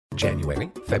January,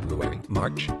 February,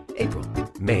 March, April,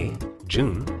 May,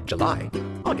 June, July,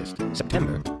 August,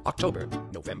 September, October,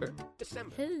 November,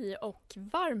 December. Hej och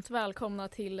varmt välkomna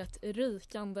till ett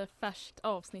rykande färskt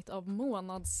avsnitt av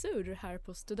Månadssurr här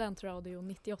på Studentradio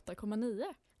 98,9.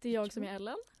 Det är jag som är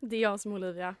Ellen. Det är jag som är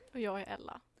Olivia. Och jag är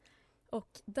Ella. Och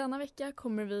denna vecka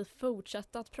kommer vi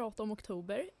fortsätta att prata om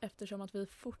oktober eftersom att vi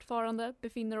fortfarande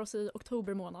befinner oss i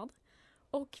oktober månad.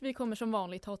 Och vi kommer som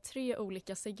vanligt ha 3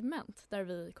 olika segment där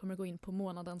vi kommer gå in på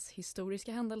månadens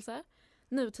historiska händelse,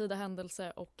 nutida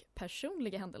händelse och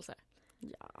personliga händelse.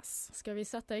 Yes. Ska vi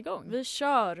sätta igång? Vi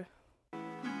kör!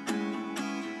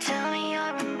 Tell me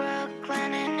you're in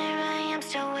Brooklyn and here I am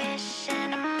still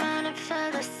wishing I'm running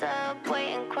for the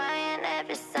subway and crying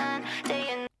every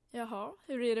Sunday. Jaha,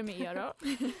 hur är det med er då?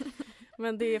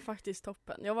 Men det är faktiskt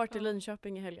toppen. Jag har varit i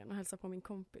Linköping i helgen och hälsat på min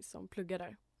kompis som pluggar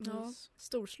där. Ja,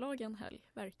 storslagen helg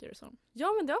verkar det som.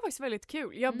 Ja, men det var faktiskt väldigt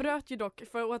kul. Jag bröt ju dock,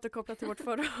 för att återkoppla till vårt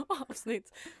förra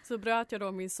avsnitt, så bröt jag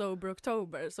då min Sober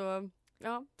October. Så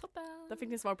ja, Toppen! där fick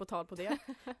ni svar på tal på det.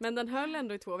 Men den höll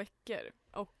ändå i 2 veckor.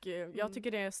 Och jag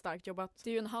tycker det är starkt jobbat. Det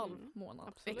är ju en halv månad.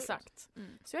 Absolut. Exakt.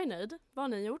 Mm. Så jag är nöjd. Vad har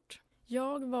ni gjort?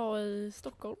 Jag var i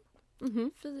Stockholm,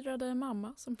 firade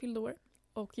mamma som fyllde år.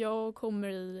 Och jag kommer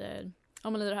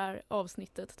i det här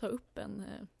avsnittet ta upp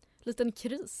en liten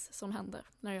kris som hände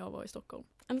när jag var i Stockholm.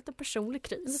 En liten personlig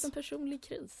kris. En liten personlig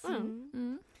kris.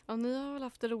 Mm. Ja, ni har väl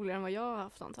haft det roligare än vad jag har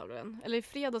haft antagligen. Eller i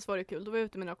fredags var det kul. Då var jag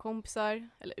ute med några kompisar.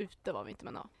 Eller ute var vi inte,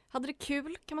 men ja. Hade det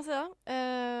kul kan man säga.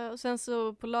 Och sen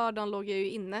så på lördagen låg jag ju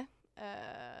inne.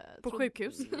 På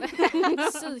sjukhus.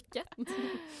 Psyket.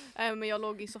 Men jag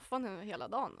låg i soffan hela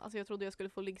dagen. Alltså jag trodde jag skulle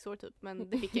få liggsår typ. Men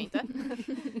det fick jag inte.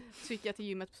 Så gick jag till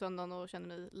gymmet på söndagen och kände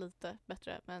mig lite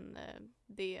bättre. Men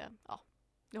det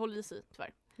håller i sig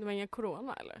tyvärr. Det var ingen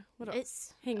corona eller? Vadå? Nej.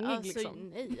 Hängig Alltså, liksom.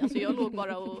 nej, alltså jag låg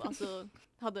bara och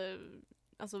hade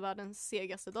världens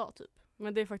segaste dag typ.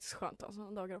 Men det är faktiskt skönt alltså,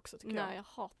 dagar också tycker Nej, jag. jag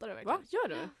hatar det verkligen. Va? Gör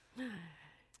du?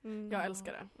 Jag Ja.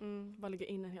 älskar det. Bara ligga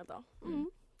in en hel dag.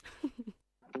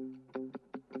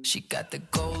 She got the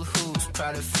gold hoops,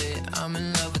 proud of it. I'm in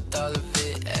love with all of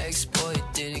it. Ex-boy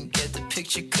didn't get the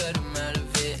picture, cut him out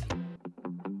of it.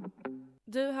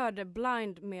 Du hörde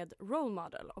Blind med Role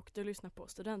Model och du lyssnar på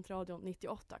Studentradion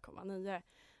 98,9.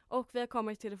 Och vi har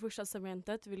kommit till det första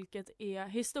segmentet, vilket är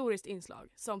historiskt inslag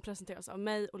som presenteras av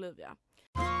mig, Olivia.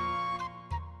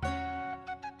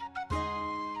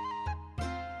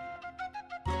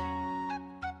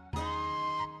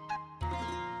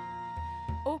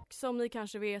 Och som ni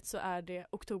kanske vet så är det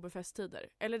oktoberfesttider.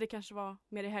 Eller det kanske var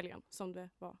mer i helgen som det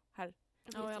var här.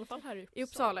 Ja, i alla fall här i Uppsala. I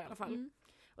Uppsala i alla fall.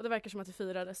 Och det verkar som att det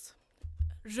firades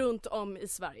runt om i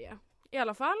Sverige. I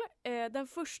alla fall, den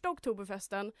första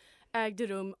oktoberfesten ägde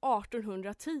rum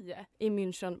 1810 i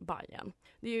München, Bayern.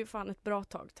 Det är ju fan ett bra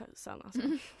tag sen alltså.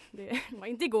 Det var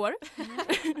inte igår.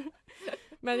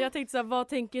 Men jag tänkte så här, vad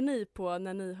tänker ni på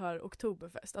när ni hör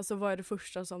oktoberfest? Alltså vad är det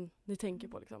första som ni tänker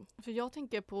på liksom? För jag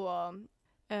tänker på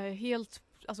helt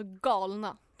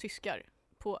galna tyskar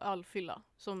på ölfylla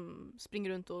som springer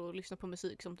runt och lyssnar på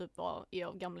musik som typ är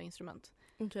av gamla instrument.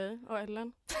 Okej, och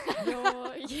Ellen?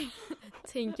 Jag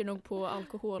tänker nog på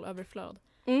alkoholöverflöd.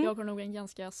 Jag har nog en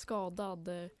ganska skadad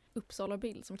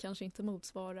Uppsala-bild som kanske inte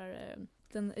motsvarar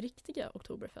den riktiga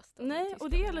oktoberfesten. Nej, och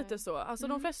det är lite så. Alltså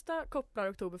de flesta kopplar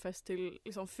oktoberfest till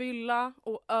liksom fylla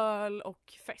och öl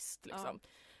och fest liksom. Ja.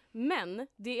 Men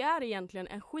det är egentligen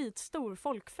en skitstor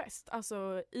folkfest,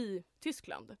 alltså i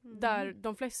Tyskland, där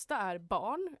de flesta är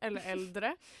barn eller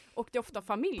äldre och det är ofta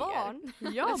familjer. Barn?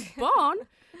 Ja, barn!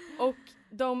 Och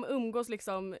de umgås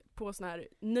liksom på såna här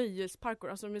nöjesparker,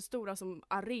 alltså de är stora som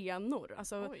arenor.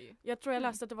 Alltså, Oj. jag tror jag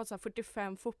läste att det var så här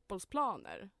 45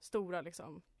 fotbollsplaner, stora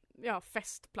liksom, ja,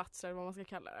 festplatser eller vad man ska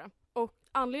kalla det. Och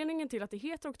anledningen till att det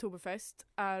heter oktoberfest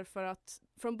är för att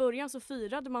från början så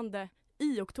firade man det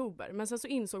i oktober, men sen så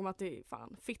insåg man att det är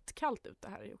fan fitt kallt ute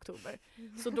här i oktober.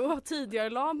 Så då tidigare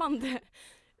la man det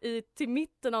till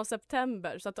mitten av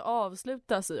september så att det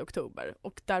avslutas i oktober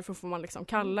och därför får man liksom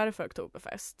kalla det för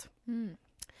oktoberfest.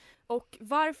 Och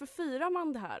varför firar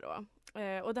man det här då?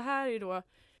 Och det här är då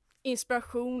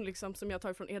inspiration liksom som jag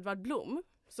tar från Edvard Blom.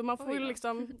 Så man får ju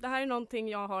liksom, det här är någonting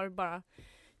jag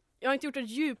har inte gjort ett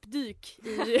djupdyk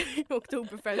i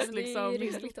oktoberfest liksom. Det är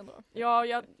rimligt ändå. Ja,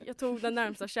 jag tog den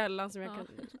närmsta källan som jag kan.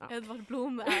 Ja. Edvard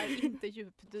Blom är inte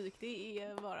djupdyk, det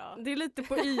är bara... Det är lite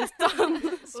på ytan.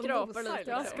 Skrapar lite.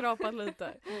 Jag har skrapat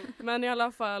lite. Men i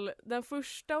alla fall, den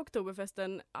första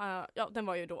oktoberfesten, den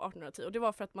var ju då 1810 och det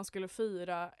var för att man skulle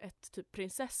fira ett typ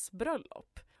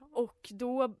prinsessbröllop. Och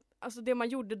då, alltså det man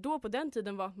gjorde då på den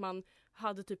tiden var att man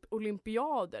hade typ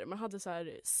olympiader, man hade så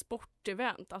här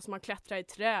sportevent, alltså man klättrade i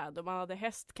träd och man hade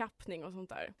hästkappning och sånt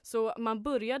där. Så man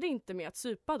började inte med att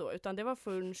supa då, utan det var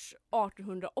förrän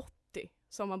 1880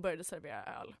 som man började servera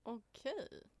öl.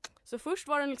 Okej. Så först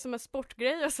var det liksom en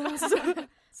sportgrej och sen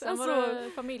Sen var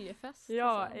det familjefest.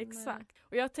 Ja, och sen, exakt.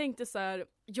 Och jag tänkte så här,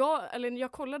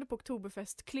 jag kollade på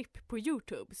Oktoberfest-klipp på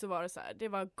YouTube, så var det så här, det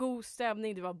var god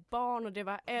stämning, det var barn och det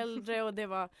var äldre och det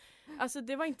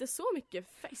var inte så mycket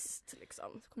fest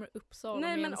liksom. Så kommer Uppsala Nej,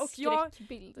 med men en och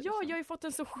skräckbild. Ja, jag har ju fått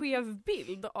en så skev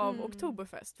bild av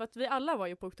Oktoberfest, för att vi alla var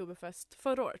ju på Oktoberfest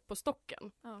förra året på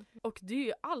Stocken. Ja. Och det är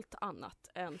ju allt annat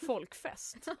än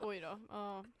folkfest. Oj då.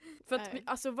 Ja. För att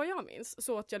alltså vad jag minns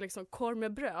så att jag liksom korv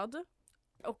med bröd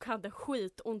och hade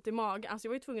skitont i magen. Alltså jag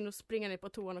var ju tvungen att springa ner på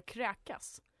toan och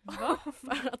kräkas. Va?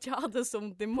 För att jag hade så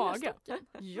ont i magen.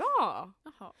 Ja!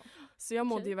 Jaha. Så jag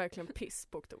mådde Okej. ju verkligen piss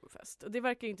på Oktoberfest. Och det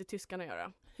verkar ju inte tyskarna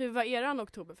göra. Hur var eran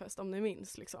Oktoberfest om ni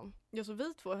minns liksom? Ja, så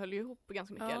vi två höll ju ihop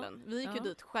ganska mycket, Ja. Ellen. Vi gick ju Ja.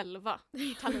 dit själva.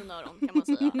 Kaninöron kan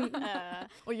man säga.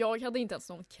 Och jag hade inte ens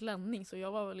någon klänning, så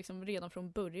jag var liksom redan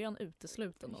från början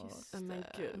utesluten och Just Men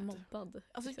det. gud. mobbad.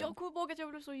 Alltså liksom. jag kommer ihåg att jag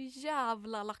blev så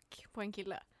jävla lack på en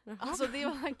kille. Jaha. Alltså det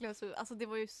var verkligen så, alltså det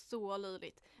var ju så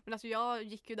löjligt. Men alltså jag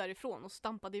gick ju därifrån och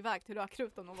stampade iväg till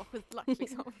rökruten och var skitlack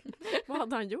liksom. Vad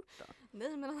hade han gjort då? Nej,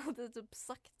 men han hade typ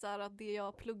sagt så här att det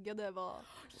jag pluggade var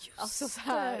Just alltså så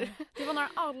här. Det var när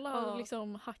alla Ja.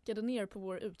 liksom hackade ner på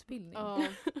vår utbildning. Ja,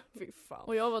 Fy fan.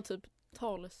 Och jag var typ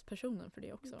talespersonen för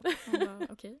det också. Han bara,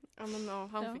 okej. ja, men ja,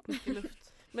 han Ja. fick mycket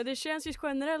luft. Men det känns ju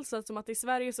generellt sett som att i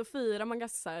Sverige så firar man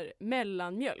ganska så här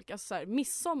mellanmjölk. Alltså så här,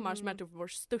 midsommar som är typ vår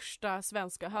största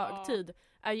svenska högtid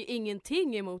är ju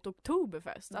ingenting emot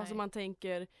Oktoberfest. Nej. Alltså man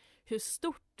tänker hur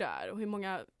stort det är och hur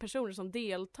många personer som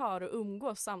deltar och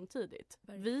umgås samtidigt.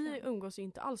 Vi Verkligen. umgås ju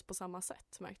inte alls på samma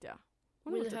sätt, märkte jag.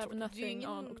 Och det var We lite have tråkigt. Det är nothing ingen-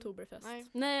 on Oktoberfest. Nej.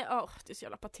 Nej, det är så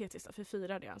jävla patetiskt att vi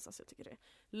firar det ens. Alltså, jag tycker det är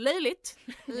löjligt.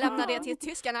 Lämna det till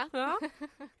tyskarna. Ja.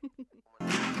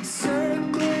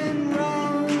 Circling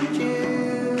round you,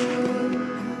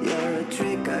 you're a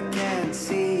trick I can't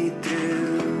see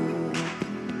through.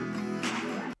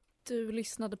 Du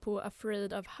lyssnade på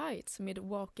Afraid of Heights med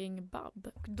Walking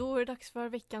Bub. Och då är det dags för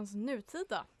veckans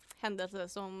nutida händelse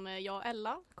som jag och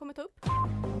Ella kommer ta upp.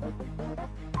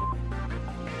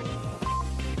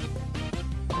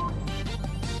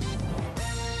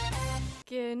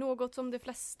 Och något som de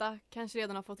flesta kanske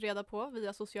redan har fått reda på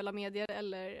via sociala medier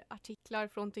eller artiklar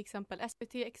från till exempel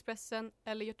SVT, Expressen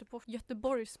eller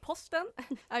Göteborgs-Posten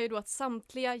är ju då att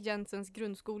samtliga Jensens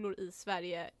grundskolor i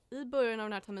Sverige i början av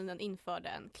den här terminen införde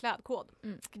en klädkod.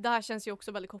 Det här känns ju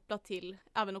också väldigt kopplat till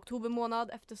även oktober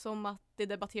månad eftersom att det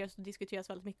debatteras och diskuteras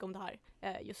väldigt mycket om det här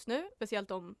just nu.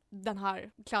 Speciellt om den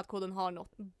här klädkoden har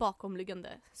något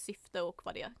bakomliggande syfte och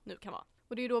vad det nu kan vara.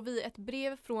 Och det är då via ett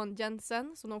brev från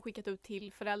Jensen som de skickat ut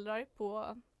till föräldrar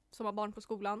som har barn på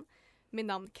skolan med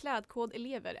namn Klädkod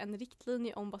elever, en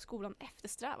riktlinje om vad skolan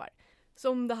eftersträvar.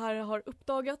 Som det här har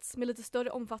uppdagats med lite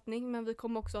större omfattning, men vi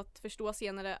kommer också att förstå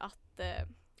senare att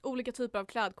olika typer av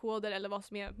klädkoder eller vad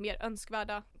som är mer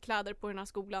önskvärda kläder på den här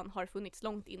skolan har funnits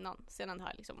långt innan, sedan det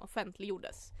här liksom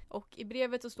offentliggjordes. Och i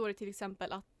brevet så står det till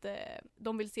exempel att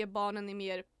de vill se barnen i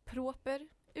mer proper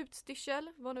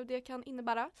utstyrsel, vad nu det kan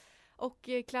innebära. Och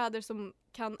kläder som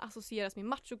kan associeras med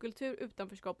machokultur,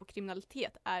 utanförskap och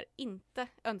kriminalitet är inte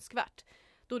önskvärt.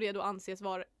 Då det då anses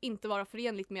inte vara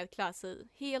förenligt med att klä sig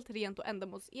helt rent och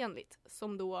ändamålsenligt.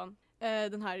 Som då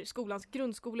den här skolans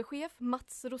grundskolechef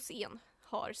Mats Rosén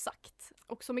har sagt.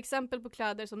 Och som exempel på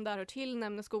kläder som där hör till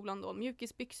nämner skolan då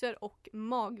mjukisbyxor och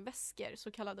magväskor,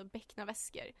 så kallade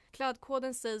bäcknaväskor.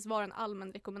 Klädkoden sägs vara en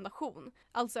allmän rekommendation.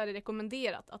 Alltså är det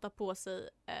rekommenderat att ha på sig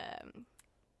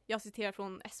jag citerar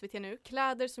från SVT nu.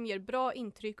 Kläder som ger bra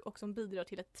intryck och som bidrar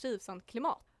till ett trivsamt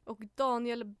klimat. Och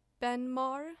Daniel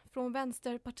Benmar från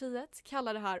Vänsterpartiet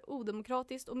kallar det här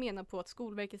odemokratiskt och menar på att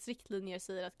Skolverkets riktlinjer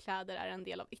säger att kläder är en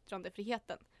del av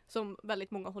yttrandefriheten. Som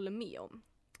väldigt många håller med om.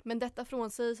 Men detta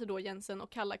frånsäger sig då Jensen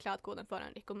och kallar klädkoden för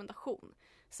en rekommendation.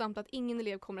 Samt att ingen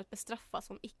elev kommer att bestraffas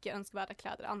om icke önskvärda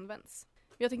kläder används.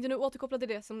 Jag tänkte nu återkoppla till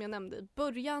det som jag nämnde i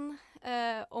början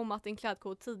om att en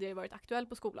klädkod tidigare varit aktuell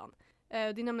på skolan. Det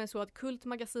är nämligen så att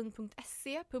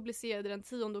kultmagasin.se publicerade den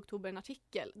 10 oktober en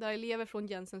artikel där elever från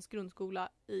Jensens grundskola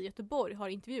i Göteborg har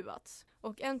intervjuats.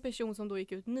 Och en person som då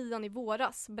gick ut 9 i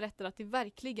våras berättar att det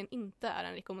verkligen inte är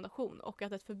en rekommendation och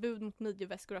att ett förbud mot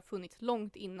midjeväskor har funnits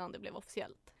långt innan det blev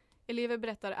officiellt. Elever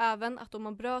berättar även att om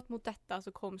man bröt mot detta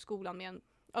så kom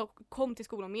till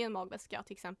skolan med en magväska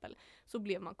till exempel, så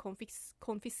blev man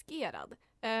konfiskerad.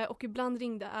 Och ibland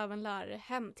ringde även lärare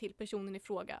hem till personen i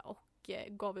fråga och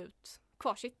gav ut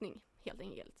kvarsittning helt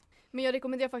enkelt. Men jag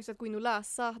rekommenderar faktiskt att gå in och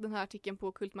läsa den här artikeln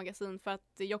på Kultmagasin för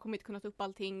att jag kommer inte kunna ta upp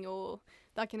allting och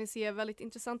där kan ni se väldigt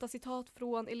intressanta citat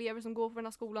från elever som går på den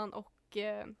här skolan och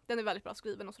den är väldigt bra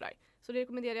skriven och sådär. Så det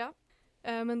rekommenderar jag.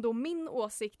 Men då min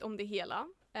åsikt om det hela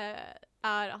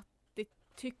är att det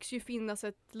tycks ju finnas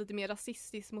ett lite mer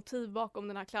rasistiskt motiv bakom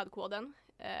den här klädkoden.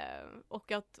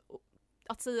 Och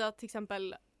att säga till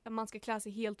exempel att man ska klä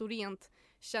sig helt och rent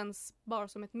känns bara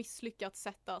som ett misslyckat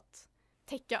sätt att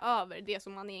täcka över det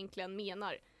som man egentligen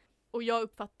menar. Och jag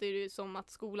uppfattar det som att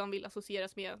skolan vill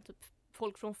associeras med typ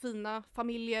folk från fina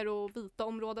familjer och vita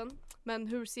områden. Men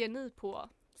hur ser ni på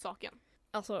saken?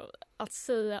 Alltså att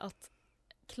säga att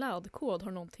klädkod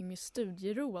har någonting med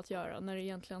studiero att göra när det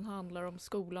egentligen handlar om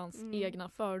skolans egna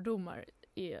fördomar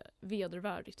är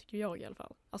vedervärdigt tycker jag i alla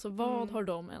fall. Alltså vad har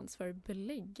de ens för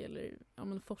belägg eller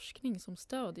forskning som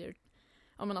stödjer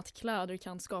att kläder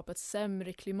kan skapa ett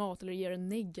sämre klimat eller ge en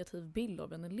negativ bild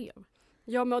av en elev?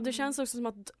 Ja, men det känns också som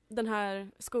att den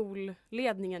här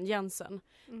skolledningen, Jensen,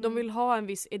 de vill ha en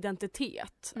viss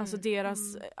identitet. Alltså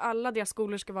alla deras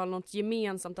skolor ska vara något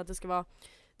gemensamt, att det ska vara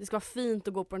fint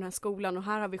att gå på den här skolan och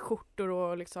här har vi skjortor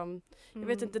och liksom, jag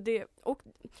vet inte det, och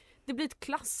det blir ett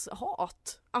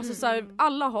klasshat. Alltså så här,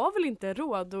 alla har väl inte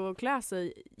råd att klä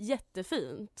sig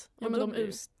jättefint. Ja, men de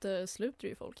utesluter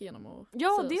ju folk genom att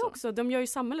ja, säga det så. Också. De gör ju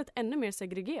samhället ännu mer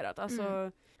segregerat.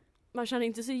 Alltså, man känner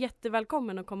inte så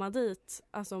jättevälkommen att komma dit.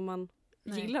 Alltså om man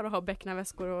gillar att ha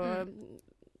becknarväskor och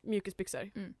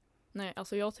mjukisbyxor. Nej,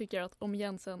 alltså jag tycker att om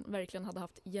Jensen verkligen hade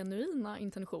haft genuina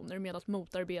intentioner med att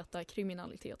motarbeta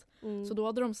kriminalitet så då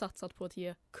hade de satsat på att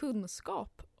ge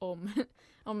kunskap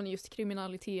om just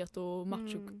kriminalitet och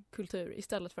machokultur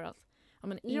istället för att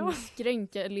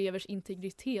inskränka elevers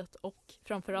integritet och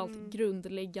framförallt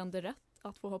grundläggande rätt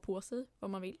att få ha på sig vad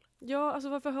man vill. Ja, alltså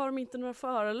varför har de inte några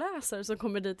föreläsare som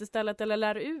kommer dit istället eller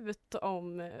lär ut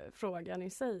om frågan i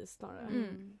sig snarare?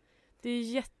 Det är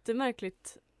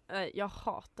jättemärkligt. Jag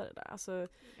hatar det där. Alltså,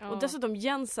 och dessutom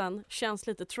Jensen känns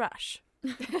lite trash.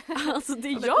 Alltså det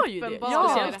gör ju det.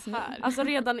 Ja, alltså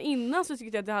redan innan så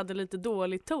tyckte jag att det hade lite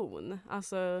dålig ton.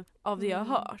 Alltså av det jag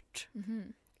har hört.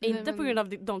 Inte på grund av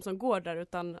de som går där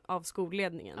utan av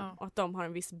skolledningen. Och att de har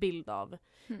en viss bild av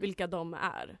vilka de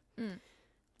är.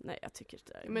 Nej, jag tycker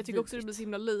inte det är. Men jag tycker också det blir så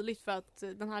himla löjligt för att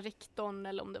den här rektorn,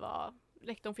 eller om det var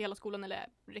rektorn för hela skolan eller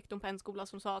rektorn på en skola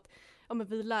som sa att men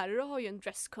vi lärare har ju en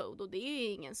dresscode och det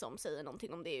är ingen som säger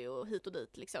någonting om det och hit och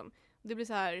dit liksom. Det blir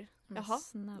så här, jaha.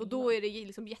 Och då är det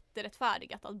liksom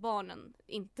jätterättfärdigt att barnen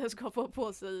inte ska få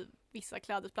på sig vissa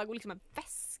klädesplagg och liksom en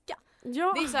väska.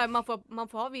 Ja. Det är så här, man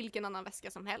får ha vilken annan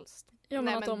väska som helst. Ja,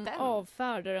 men att de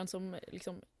avfärdar en som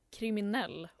liksom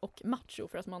kriminell och macho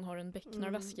för att man har en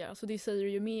becknarväska. Alltså det säger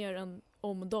ju mer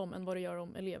om dem än vad det gör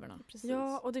om eleverna. Precis.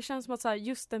 Ja, och det känns som att så här,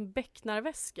 just en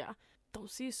becknarväska, de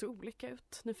ser ju så olika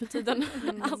ut nu för tiden.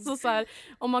 Alltså så här,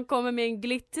 om man kommer med en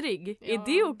glittrig, är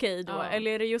det okej då?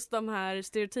 Eller är det just de här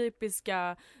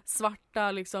stereotypiska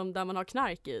svarta liksom, där man har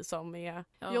knark i som är...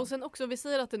 Ja, och sen också, vi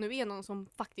säger att det nu är någon som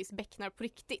faktiskt becknar på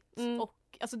riktigt. Och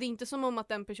alltså, det är inte som om att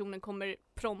den personen kommer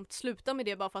prompt sluta med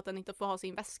det bara för att den inte får ha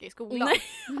sin väska i skolan. Nej.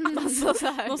 Alltså, så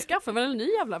här. De skaffar väl en ny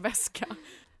jävla väska.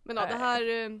 Men ja,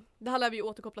 det här lär vi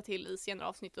återkoppla till i senare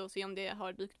avsnitt och se om det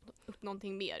har dykt upp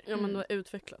någonting mer. Ja, men det har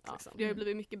utvecklats. Ja, liksom. det har ju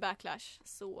blivit mycket backlash.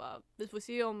 Så vi får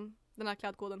se om den här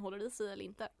klädkoden håller i sig eller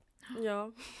inte.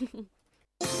 Ja.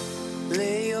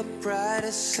 Lay your pride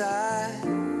aside.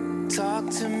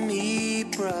 Talk to me,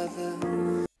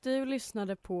 brother. Du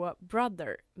lyssnade på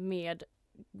Brother med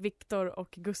Viktor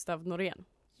och Gustav Norén.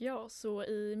 Ja, så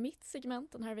i mitt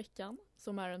segment den här veckan,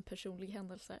 som är en personlig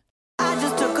händelse, I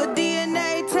just took a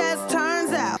DNA test,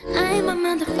 turns out I'm a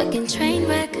motherfucking train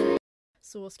wreck.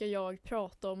 så ska jag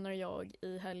prata om när jag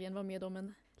i helgen var med om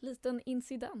en liten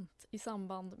incident i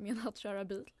samband med att köra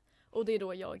bil. Och det är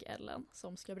då jag, Ellen,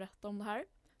 som ska berätta om det här.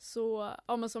 Så,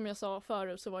 men som jag sa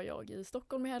förut så var jag i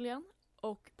Stockholm i helgen.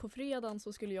 Och på fredagen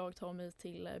så skulle jag ta mig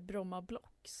till Bromma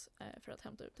Blocks för att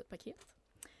hämta ut ett paket.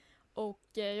 Och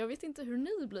jag vet inte hur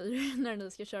ni blir när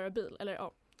ni ska köra bil. Eller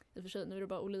ja, i och för sig nu är det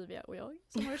bara Olivia och jag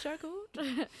som har körkort.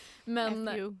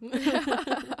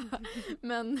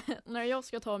 Men när jag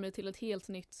ska ta mig till ett helt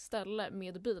nytt ställe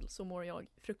med bil så mår jag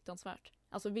fruktansvärt.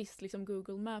 Alltså visst, liksom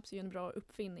Google Maps är ju en bra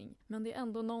uppfinning. Men det är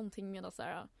ändå någonting med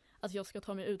att jag ska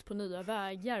ta mig ut på nya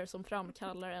vägar som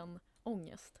framkallar en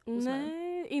ångest hos mig.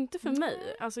 Nej, inte för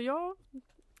mig. Alltså jag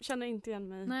känner inte igen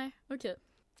mig. Nej, okej.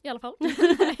 I alla fall.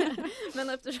 Men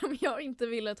eftersom jag inte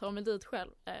ville ta mig dit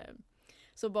själv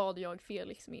så bad jag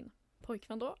Felix, min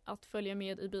pojkvän då, att följa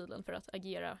med i bilen för att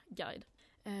agera guide.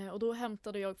 Och då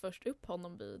hämtade jag först upp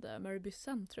honom vid Mörby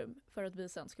centrum för att vi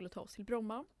sen skulle ta oss till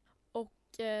Bromma. Och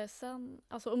sen,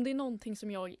 alltså om det är någonting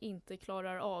som jag inte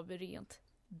klarar av rent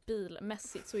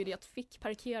bilmässigt så är det att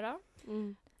fickparkera.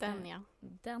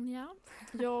 Den ja.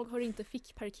 Jag har inte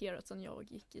fickparkerat sedan jag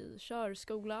gick i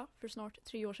körskola för snart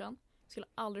 3 år sedan. Jag skulle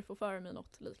aldrig få för mig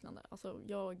något liknande. Alltså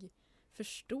jag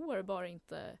förstår bara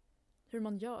inte hur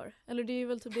man gör. Eller det är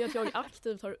väl typ det att jag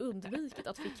aktivt har undvikit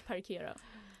att fickparkera.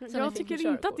 Jag tycker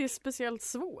inte att det är speciellt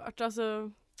svårt.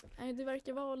 Alltså... Nej, det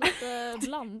verkar vara lite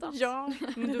blandat. Ja,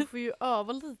 Men du får ju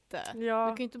öva lite. ja. Du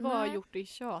kan ju inte bara ha Nej. gjort det i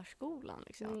körskolan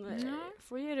liksom. Nej, Nej.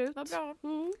 får ge det ut. Vad bra.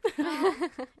 Mm.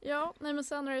 Ja, nej men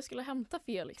sen när jag skulle hämta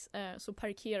Felix så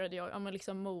parkerade jag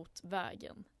liksom mot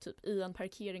vägen. Typ i en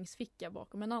parkeringsficka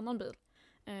bakom en annan bil.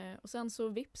 Och sen så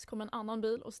vips kom en annan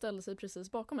bil och ställde sig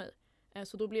precis bakom mig.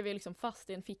 Så då blev jag liksom fast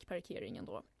i en fickparkering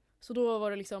ändå. Så då var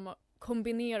det liksom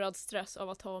kombinerad stress av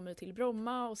att ta mig till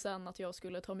Bromma och sen att jag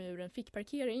skulle ta mig ur en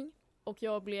fickparkering. Och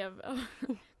jag blev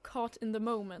caught in the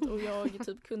moment och jag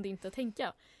typ kunde inte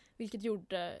tänka. Vilket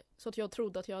gjorde så att jag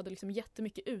trodde att jag hade liksom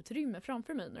jättemycket utrymme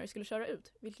framför mig när jag skulle köra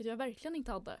ut. Vilket jag verkligen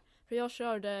inte hade. För jag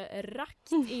körde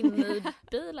rakt in i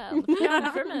bilen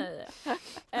framför mig.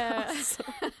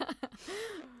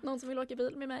 Någon som vill åka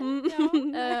bil med mig?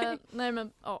 Ja. Nej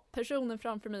men ja, personen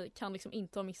framför mig kan liksom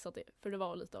inte ha missat det. För det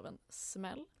var lite av en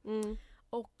smäll.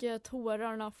 Och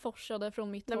tårarna forsade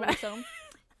från mitt håll liksom.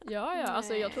 Ja,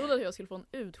 alltså jag trodde att jag skulle få en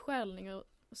utskällning och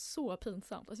så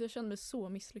pinsamt. Alltså jag kände mig så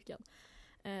misslyckad.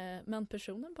 Men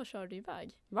personen bara körde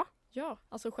iväg. Va? Ja,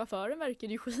 alltså chauffören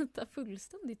verkade ju skita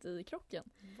fullständigt i krocken.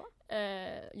 Va?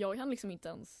 Jag hann liksom inte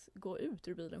ens gå ut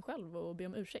ur bilen själv och be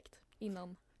om ursäkt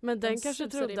innan. Men den Den kanske susade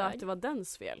trodde iväg. att det var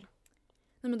dens fel.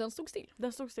 Nej men den stod still.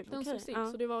 Den stod still. Den okej. stod still,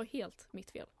 Ja. så det var helt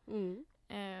mitt fel.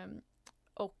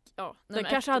 Och ja, nej, Den men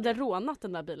kanske efter hade rånat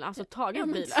den där bilen, alltså tagit Ja,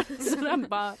 men bilen. Så den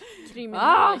bara...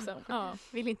 kriminell liksom. Ja.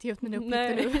 Vill inte ge ut mina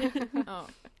uppgifter nu. Ja.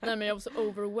 Nej men jag var så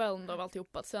overwhelmed av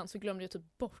alltihopa att sen så glömde jag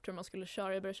typ bort hur man skulle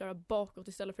köra. Jag började köra bakåt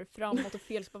istället för framåt och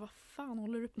Felix bara vad fan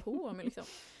håller du på med liksom.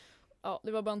 Ja,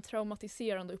 det var bara en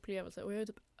traumatiserande upplevelse och jag är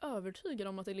typ övertygad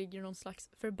om att det ligger någon slags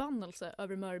förbannelse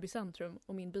över Mörby centrum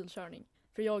och min bilkörning.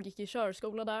 För jag gick i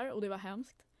körskola där och det var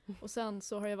hemskt. Och sen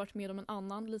så har jag varit med om en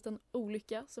annan liten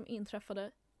olycka som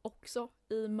inträffade också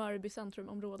i Mörby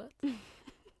centrumområdet.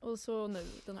 Och så nu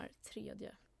den här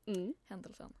tredje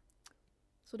händelsen.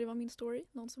 Så det var min story.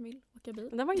 Någon som vill åka bil.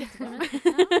 Den var jättebra.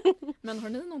 Ja. Men har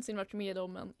ni någonsin varit med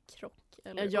om en krock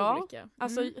eller Ja, olycka?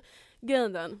 Alltså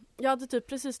grejen den. Jag hade typ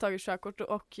precis tagit körkort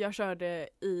och jag körde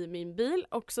i min bil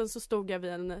och sen så stod jag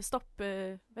vid en stopp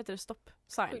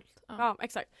sign. Skylt. Ja. Ja,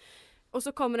 exakt. Och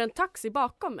så kommer en taxi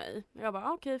bakom mig. Jag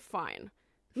bara okej, fine.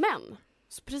 Men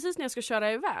så precis när jag ska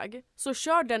köra iväg så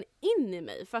kör den in i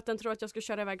mig för att den tror att jag ska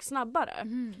köra iväg snabbare.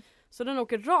 Mm. Så den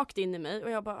åker rakt in i mig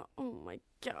och jag bara oh my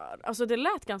god. Alltså det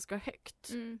lät ganska högt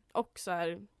Mm. och så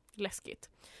här läskigt.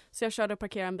 Så jag körde och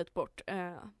parkerade en bit bort.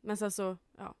 Men sen så,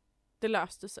 ja, det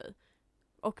löste sig.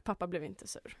 Och pappa blev inte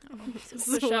sur. Så-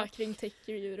 Försäkring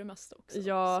täcker ju det mesta också.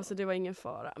 Ja, så det var ingen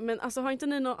fara. Men alltså har inte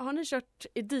ni har ni kört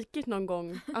i diket någon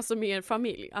gång? Alltså med er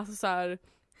familj? Alltså så här,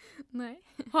 Nej.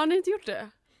 har ni inte gjort det?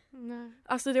 Nej.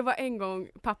 Alltså det var en gång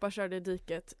pappa körde i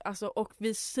diket alltså, och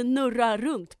vi snurrar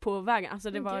runt på vägen.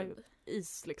 Alltså det var Gud.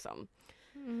 is liksom.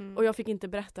 Mm. Och jag fick inte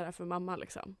berätta det här för mamma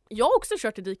liksom. Jag har också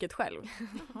kört i diket själv.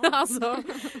 Jaha. Alltså,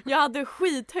 jag hade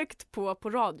skithögt på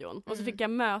radion och så Mm. fick jag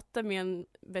möte med en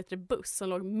buss som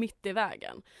låg mitt i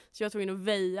vägen. Så jag var tvungen att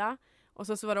väja och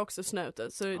så var det också snö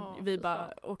ute så vi fy bara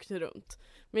fan. åkte runt.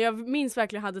 Men jag minns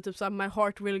verkligen hade typ såhär My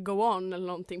heart will go on eller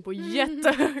någonting på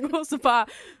jättehög och så bara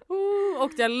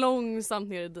åkte jag långsamt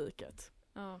ner i diket.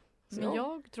 Ja. Så. Men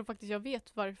jag tror faktiskt jag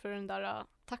vet varför den där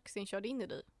taxin körde in i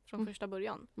dig från första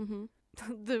början. Mhm.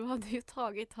 Du hade ju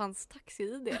tagit hans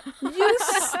taxi-id.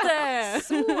 Just det!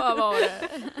 Så var det.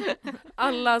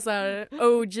 Alla så här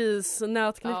OGs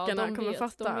nötknäckarna de kommer vet,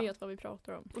 fatta. De vet vad vi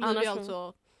pratar om. Och ni har Annars- ju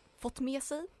alltså fått med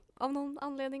sig av någon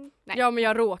anledning. Nej. Ja, men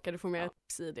jag råkade få med Ja. ett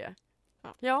taxi-id.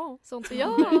 Ja. Ja. Sånt som Ja.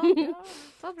 händer. Ja.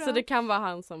 Vad bra. Så det kan vara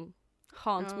han som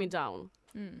haunt Ja. me down.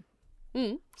 Mm. Så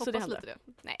Hoppas det hände. lite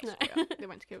det. Nej, Nej. skojar. Det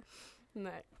var inte kul.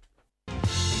 Nej.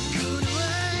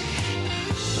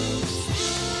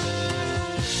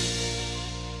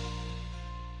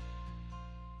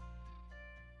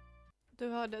 Du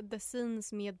hörde The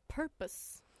Scenes med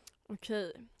Purpose.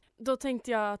 Okej. Då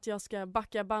tänkte jag att jag ska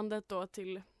backa bandet då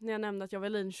till när jag nämnde att jag var i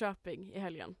Linköping i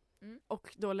helgen. Mm.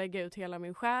 Och då lägga ut hela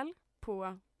min själ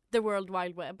på the world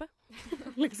wide web.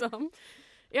 liksom.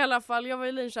 I alla fall, jag var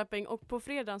i Linköping och på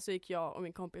fredagen så gick jag och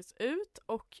min kompis ut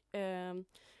och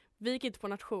vi gick inte på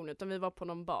nation utan vi var på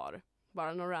någon bar.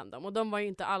 Bara någon random. Och de var ju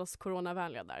inte alls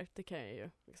coronavänliga där. Det kan jag ju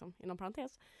liksom, inom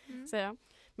parentes säga.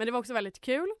 Men det var också väldigt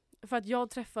kul. För att jag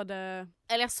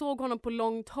jag såg honom på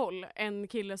långt håll, en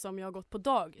kille som jag har gått på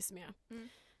dagis med. Mm.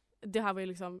 Det här var ju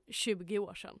liksom 20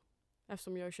 år sedan,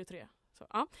 eftersom jag är 23. Så,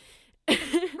 ja.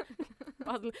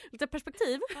 Lite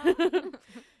perspektiv.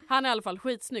 Han är i alla fall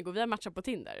skitsnygg och vi har matchat på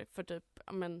Tinder för typ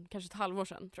kanske ett halvår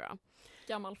sedan, tror jag.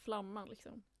 Gammal flamma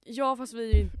liksom. Ja, fast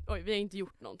vi har inte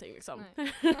gjort någonting liksom.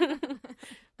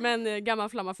 Men gammal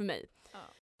flamma för mig.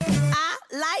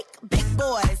 I like big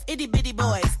boys, itty bitty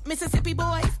boys, Mississippi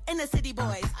boys and the city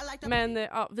boys. I like the Men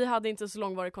vi hade inte så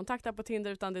långvarig kontakt där på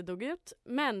Tinder utan det dog ut.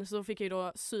 Men så fick jag ju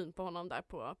då syn på honom där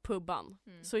på pubban.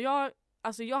 Så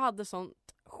jag hade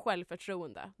sånt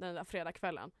självförtroende den där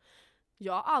fredagskvällen.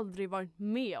 Jag har aldrig varit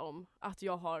med om att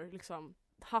jag har liksom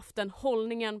haft den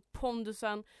hållningen,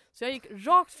 pondusen. Så jag gick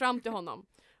rakt fram till honom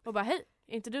och bara, hej,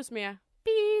 är inte du som är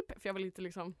beep? För jag vill inte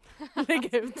liksom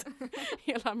lägga ut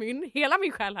hela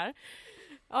min själ här.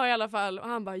 Ja, i alla fall. Och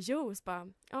han bara,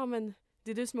 ja men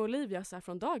det är du som är Olivia så här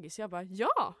från dagis. Jag bara,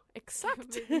 ja,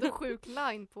 exakt. Det är en sjuk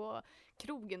line på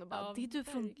krogen och bara, det är du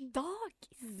från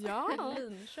dagis. Ja.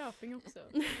 Linköping också.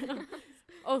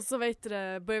 Och så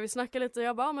började vi snacka lite och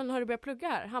jag bara, men har du börjat plugga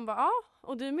här? Han bara, ja,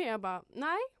 och du är med? Jag bara,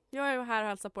 nej, jag är här och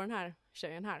hälsar på den här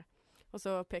tjejen här. Och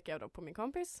så pekade jag då på min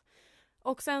kompis.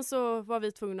 Och sen så var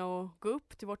vi tvungna att gå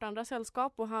upp till vårt andra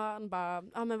sällskap och han bara,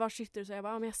 ja men var sitter du? Så jag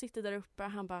bara, ja men jag sitter där uppe.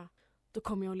 Han bara, då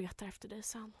kommer jag och letar efter dig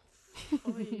sen.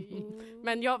 Oj.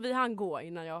 Men vi hann gå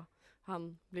innan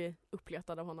han blev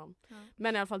uppletad av honom. Ja.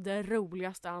 Men i alla fall det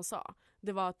roligaste han sa,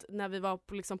 det var att när vi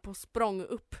var på språng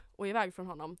upp och iväg från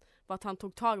honom, var att han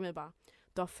tog tag i mig och bara,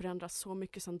 du har förändrats så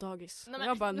mycket sedan dagis. Nej, och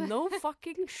jag bara, no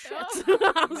fucking shit.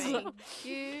 Men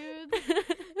gud.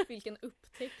 Vilken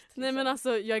upptäckt. Nej men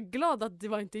alltså jag är glad att det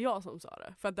var inte jag som sa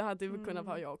det. För att det hade ju kunnat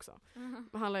vara jag också.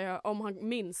 Om han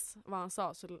minns vad han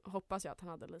sa så hoppas jag att han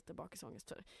hade lite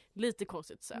bakisångest. Lite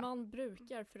konstigt att säga. Man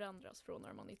brukar förändras från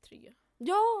när man är 3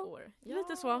 Ja, år.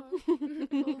 lite så.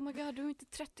 Oh my god, du är inte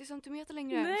 30 centimeter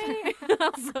längre. Nej,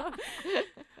 alltså.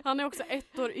 Han är också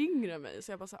 1 år yngre än mig.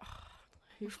 Så jag bara såhär,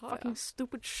 you fucking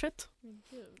stupid shit. Men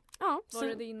gud. Ja, Var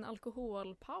det din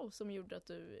alkoholpaus som gjorde att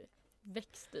du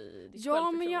växte i ditt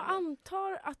ja, men jag självförtroende?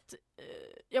 antar att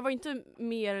jag var inte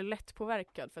mer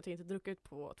lättpåverkad för att jag inte druckit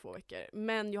på 2 veckor.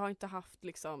 Men jag har inte haft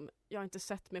jag har inte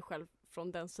sett mig själv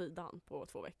från den sidan på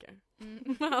 2 veckor.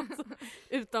 Alltså,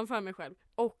 utanför mig själv.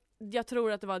 Och jag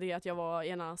tror att det var det att jag var i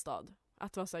en annan stad.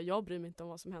 Att det var så här, jag bryr mig inte om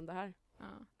vad som hände här. Ja.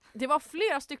 Det var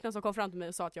flera stycken som kom fram till mig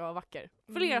och sa att jag var vacker.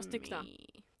 Flera stycken.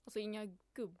 Alltså inga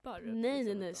gubbar?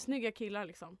 Nej. Snygga killar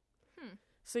liksom. Hmm.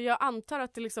 Så jag antar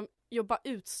att det liksom, jag bara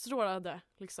utstrålade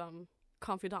liksom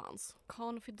confidence.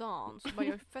 Confidence. Bara,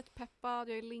 jag är fett peppad,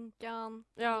 jag är Linkan.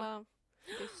 Ja. Alla,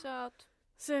 jag är söt.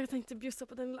 Så jag tänkte bjussa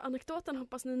på den lilla anekdoten,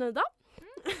 hoppas ni är nöjda.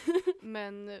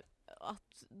 Men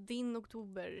att din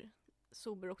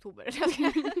sober oktober,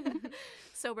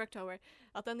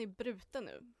 att den är bruten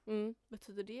nu.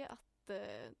 Betyder det att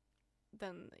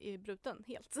den är bruten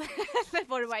helt? Eller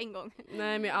var det bara en gång?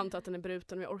 Nej, men jag antar att den är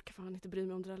bruten och jag orkar fan inte bry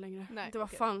mig om det där längre. Nej, det var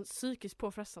okej. fan psykiskt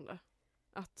påfrestande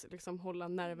att liksom hålla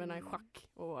nerverna i schack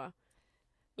och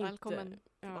Välkommen inte,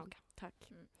 tillbaka. Tack.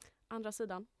 Andra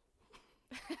sidan.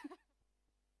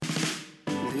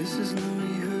 This is no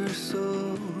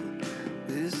rehearsal.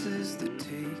 This is the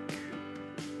take.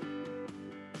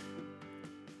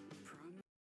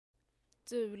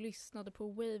 Du lyssnade på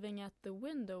Waving at the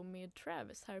Window med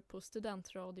Travis här på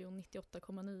Studentradion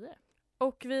 98,9.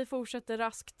 Och vi fortsätter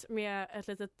raskt med ett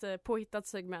litet påhittat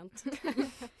segment.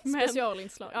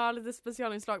 Specialinslag. Ja, lite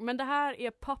specialinslag. Men det här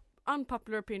är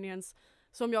unpopular opinions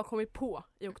som jag kommit på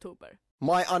i oktober.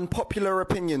 My unpopular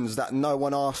opinions that no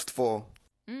one asked for.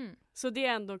 Så det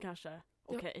är ändå kanske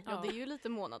okej. Ja, det är ju lite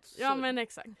månads. Ja, men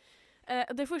exakt.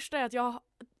 Det första är att jag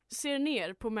ser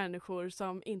ner på människor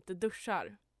som inte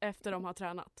duschar efter de har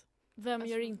tränat. Vem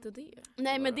gör inte det?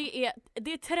 Nej, men det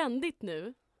är trendigt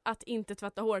nu att inte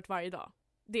tvätta håret varje dag.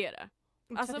 Det är det.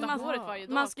 Alltså Tvätta håret varje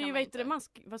dag man ska ju kan veta det.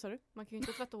 inte. Vad sa du? Man kan ju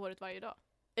inte tvätta håret varje dag.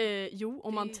 Jo,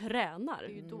 om Det är man ju- tränar. Det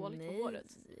är ju dåligt för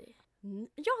håret.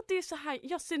 Ja, det är så här.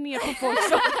 Jag ser ner på folk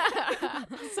som...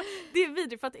 alltså, det är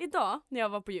vidrigt för att idag när jag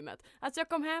var på gymmet, alltså jag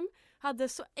kom hem, hade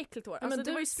så äckligt hår. Ja, Alltså, men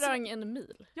det var du ju sprang en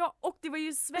mil. Ja, och det var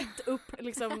ju svett upp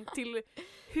liksom till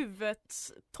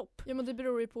huvudets topp. Ja, men det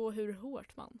beror ju på hur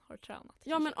hårt man har tränat.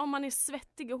 Ja, men om man är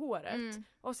svettig i håret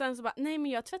och sen så bara, nej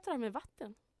men jag tvättar med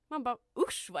vatten. Man bara,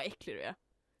 usch vad äcklig du är.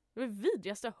 Det var det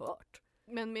vidrigaste jag hört.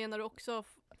 Men menar du också,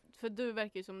 för du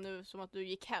verkar ju som att du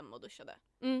gick hem och duschade.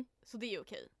 Så det är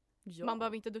okej. Ja. Man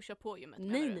behöver inte duscha på gymmet.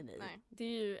 Nej, menar du? nej. Det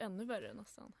är ju ännu värre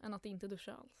nästan än att inte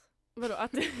duscha alls. Vadå?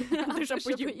 Att duscha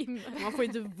på gym? Man får ju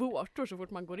inte vårtor så fort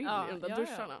man går in i de där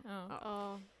duscharna. Ja.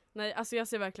 Ja. Nej, alltså jag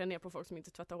ser verkligen ner på folk som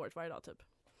inte tvättar håret varje dag typ.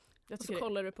 Och så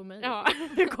kollar du på mig. Ja,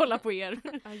 jag kollar på er.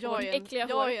 Ja,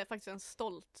 jag är faktiskt en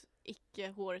stolt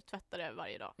icke-hårtvättare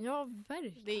varje dag. Ja,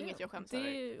 verkligen. Det är inget jag skäms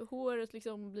över. Håret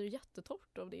liksom blir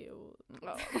jättetorrt av det. Och...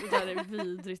 Ja, det där är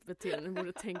vidrigt beteende, ni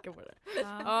borde tänka på det.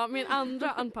 Ja, min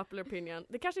andra unpopular opinion,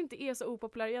 det kanske inte är så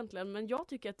opopulär egentligen, men jag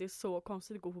tycker att det är så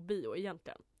konstigt att gå på bio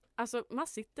egentligen. Alltså, man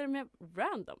sitter med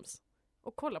randoms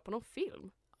och kollar på någon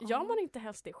film. Gör man inte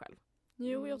helst det själv?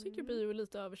 Jo, jag tycker bio är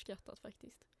lite överskattat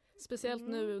faktiskt. Speciellt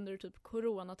nu under typ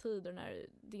coronatider när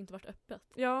det inte varit öppet.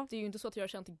 Ja. Det är ju inte så att jag har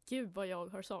känt, gud vad jag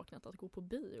har saknat att gå på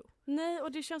bio. Nej,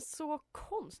 och det känns så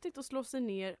konstigt att slå sig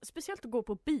ner, speciellt att gå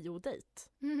på biodejt.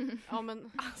 Ja,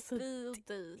 men alltså,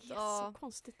 biodejt. Det är så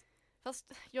konstigt.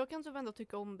 Fast jag kan typ ändå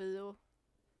tycka om bio.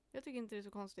 Jag tycker inte det är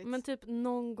så konstigt. Men typ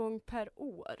någon gång per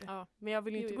år. Ja. Men jag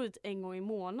vill ju inte gå dit en gång i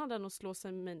månaden och slå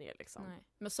sig med ner liksom. Nej.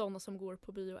 Men sådana som går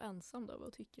på bio ensam då,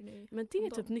 vad tycker ni? Men det är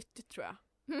typ nyttigt tror jag.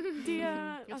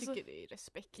 Jag tycker det är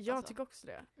respekt. Jag tycker också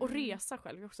det. Och resa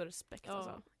själv är också respekt. Ja.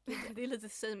 Alltså. Det är lite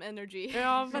same energy.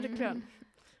 Ja, verkligen.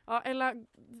 Ja,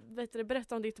 eller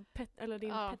berätta om ditt pet eller din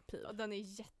pet peeve. Ja, den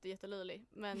är jättelöjlig.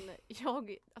 Men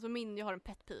jag har en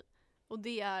pet peeve. Och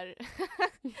det är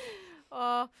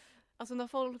alltså när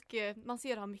folk, man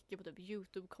ser det här mycket på typ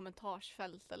YouTube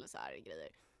kommentarsfält eller så här grejer.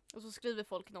 Och så skriver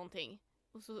folk någonting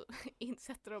och så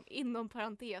sätter de inom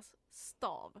parentes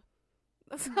stav.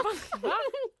 Alltså, va?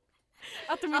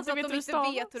 Att de inte vet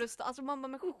hur det stavas. Alltså man bara,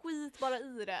 men skit bara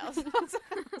i det. Alltså,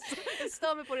 jag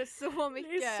stör mig på det så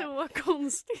mycket. Det är så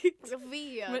konstigt. Jag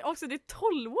vet. Men också det är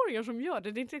 12-åringar som gör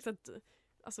det. Det är inte liksom att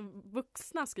alltså,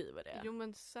 vuxna skriver det. Jo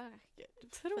men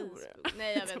säkert. Tror du?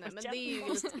 Nej jag vet inte. Men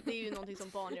det är ju någonting som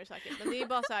barn gör säkert. Men det är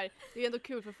bara så här, det är ändå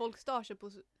kul för folk stör sig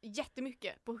på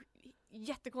jättemycket. På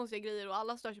jättekonstiga grejer och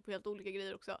alla stör sig på helt olika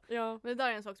grejer också. Ja. Men det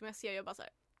där är en sak som jag ser, jag bara så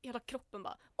här, hela kroppen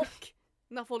bara. Och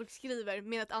när folk skriver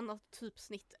med ett annat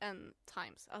typsnitt än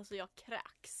Times. Alltså jag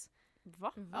kräks.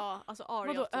 Va? Ja, alltså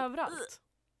Arial. Vadå, typ. överallt?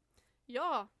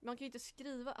 Ja, man kan ju inte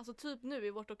skriva, alltså typ nu i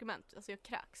vårt dokument. Alltså jag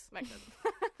kräks, verkligen.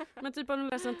 Men typ om du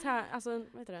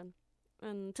läser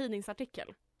en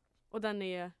tidningsartikel. Och den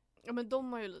är... Ja men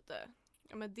de har ju lite...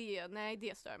 Ja men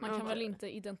det stör mig. Man kan väl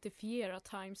inte identifiera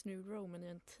Times New Roman i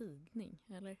en tidning,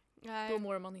 eller? Nej. Då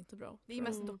mår man inte bra. Det är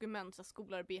mest dokument, så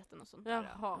skolarbeten och sånt Jaha,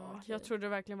 där. Ja, jag trodde det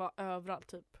verkligen var överallt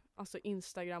typ. Alltså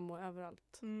Instagram och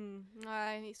överallt.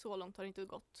 Nej, så långt har det inte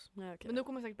gått. Nej, okay. Men nu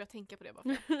kommer jag säkert börja tänka på det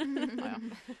bara.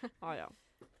 Ja.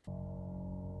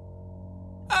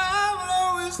 I will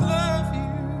always love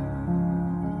you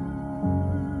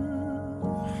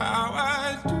how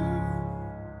I do.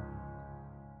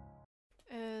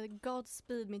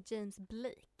 Godspeed med James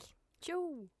Blake.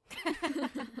 Jo!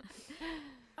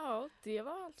 Ja, det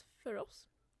var allt för oss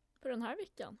för den här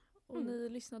veckan. Och ni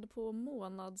lyssnade på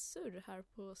Månadssurr här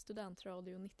på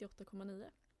Studentradio 98,9.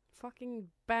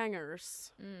 Fucking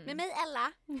bangers. Med mig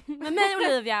Ella. Med mig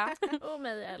Olivia. Och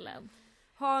mig Ellen.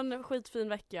 Ha en skitfin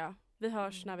vecka. Vi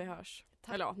hörs när vi hörs.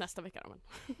 Tack. Eller ja, nästa vecka då.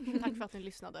 Men. Tack för att ni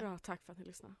lyssnade. Ja, tack för att ni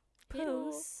lyssnade.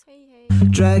 Puss. Hej hej.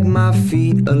 Drag my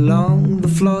feet along the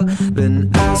floor,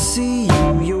 then I see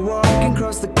you.